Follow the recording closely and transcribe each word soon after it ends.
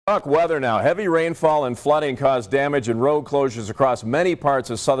Talk weather now. Heavy rainfall and flooding caused damage and road closures across many parts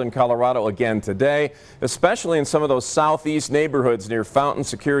of southern Colorado again today, especially in some of those southeast neighborhoods near Fountain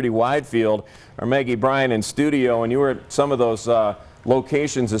Security Widefield. Our Maggie, Bryan in studio, and you were at some of those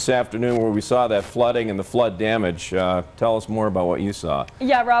locations this afternoon where we saw that flooding and the flood damage. Tell us more about what you saw.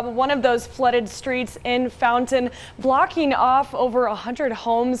 Yeah, Rob, one of those flooded streets in Fountain blocking off over 100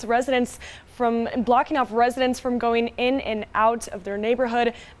 homes, blocking off residents from going in and out of their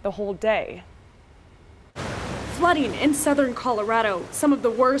neighborhood the whole day. Flooding in southern Colorado, some of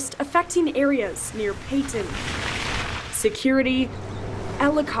the worst affecting areas near Peyton, Security,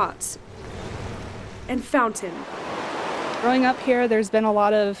 Ellicott, and Fountain. Growing up here, there's been a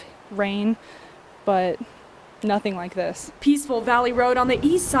lot of rain, but nothing like this. Peaceful Valley Road on the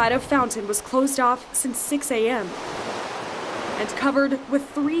east side of Fountain was closed off since 6 a.m. and covered with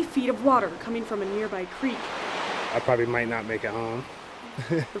 3 feet of water coming from a nearby creek. I probably might not make it home.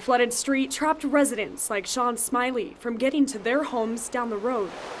 The flooded street trapped residents like Sean Smiley from getting to their homes down the road.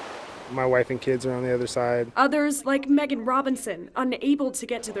 My wife and kids are on the other side. Others, like Megan Robinson, unable to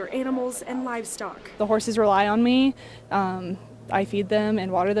get to their animals and livestock. The horses rely on me. I feed them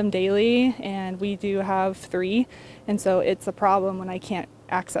and water them daily, and we do have 3, and so it's a problem when I can't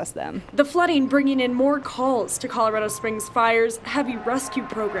access them. The flooding bringing in more calls to Colorado Springs Fire's heavy rescue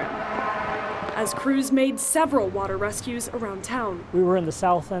program, as crews made several water rescues around town. We were in the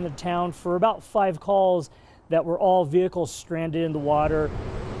south end of town for about 5 calls that were all vehicles stranded in the water.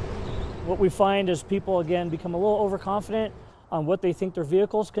 What we find is people again become a little overconfident on what they think their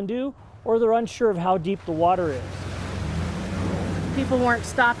vehicles can do, or they're unsure of how deep the water is. People weren't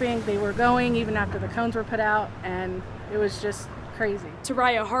stopping, they were going even after the cones were put out, and it was just crazy.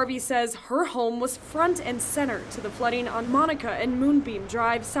 Taraya Harvey says her home was front and center to the flooding on Monica and Moonbeam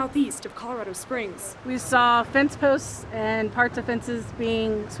Drive southeast of Colorado Springs. We saw fence posts and parts of fences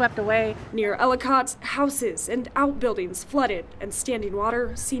being swept away. Near Ellicott, houses and outbuildings flooded and standing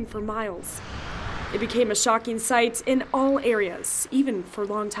water seen for miles. It became a shocking sight in all areas, even for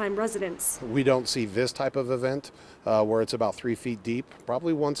longtime residents. We don't see this type of event where it's about 3 feet deep,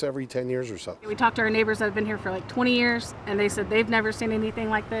 probably once every 10 years or so. We talked to our neighbors that have been here for like 20 years, and they said they've never seen anything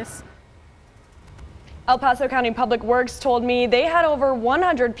like this. El Paso County Public Works told me they had over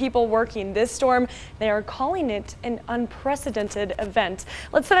 100 people working this storm. They are calling it an unprecedented event.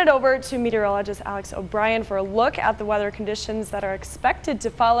 Let's send it over to meteorologist Alex O'Brien for a look at the weather conditions that are expected to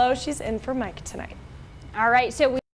follow. She's in for Mike tonight. All right, so